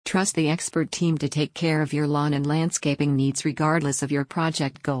Trust the expert team to take care of your lawn and landscaping needs regardless of your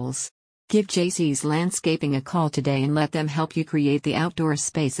project goals. Give JC's Landscaping a call today and let them help you create the outdoor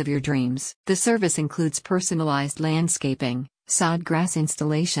space of your dreams. The service includes personalized landscaping, sod grass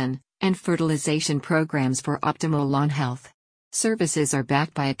installation, and fertilization programs for optimal lawn health. Services are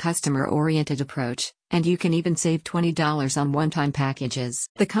backed by a customer-oriented approach, and you can even save $20 on one-time packages.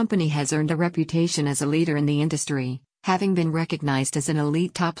 The company has earned a reputation as a leader in the industry, having been recognized as an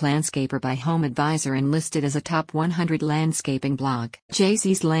elite top landscaper by Home Advisor and listed as a top 100 landscaping blog.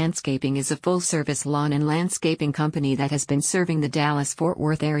 JC's Landscaping is a full-service lawn and landscaping company that has been serving the Dallas-Fort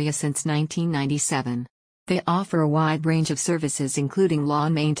Worth area since 1997. They offer a wide range of services including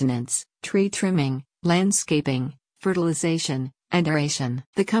lawn maintenance, tree trimming, landscaping, fertilization, and aeration.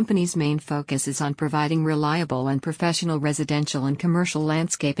 The company's main focus is on providing reliable and professional residential and commercial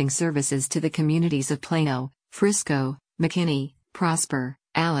landscaping services to the communities of Plano, Frisco, McKinney, Prosper,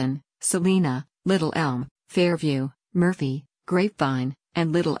 Allen, Salina, Little Elm, Fairview, Murphy, Grapevine,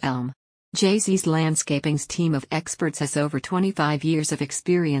 and Little Elm. JC's Landscaping's team of experts has over 25 years of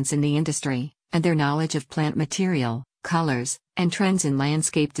experience in the industry, and their knowledge of plant material, colors, and trends in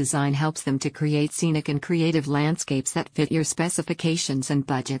landscape design helps them to create scenic and creative landscapes that fit your specifications and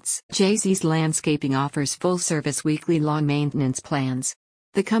budgets. JC's Landscaping offers full-service weekly lawn maintenance plans.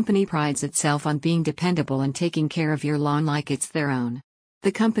 The company prides itself on being dependable and taking care of your lawn like it's their own.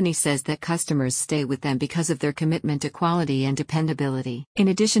 The company says that customers stay with them because of their commitment to quality and dependability. In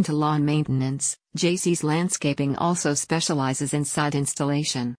addition to lawn maintenance, JC's Landscaping also specializes in sod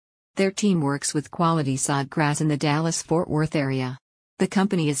installation. Their team works with quality sod grass in the Dallas-Fort Worth area. The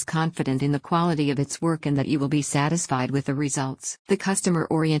company is confident in the quality of its work and that you will be satisfied with the results. The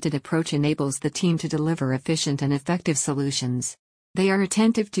customer-oriented approach enables the team to deliver efficient and effective solutions. They are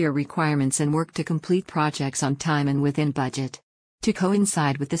attentive to your requirements and work to complete projects on time and within budget. To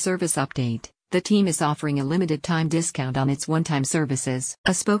coincide with the service update, the team is offering a limited-time discount on its one-time services.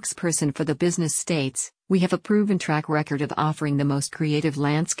 A spokesperson for the business states, "We have a proven track record of offering the most creative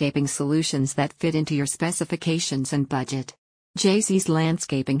landscaping solutions that fit into your specifications and budget." JC's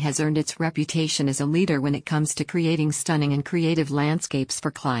Landscaping has earned its reputation as a leader when it comes to creating stunning and creative landscapes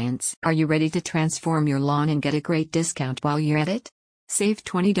for clients. Are you ready to transform your lawn and get a great discount while you're at it? Save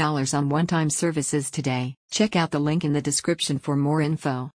 $20 on one-time services today. Check out the link in the description for more info.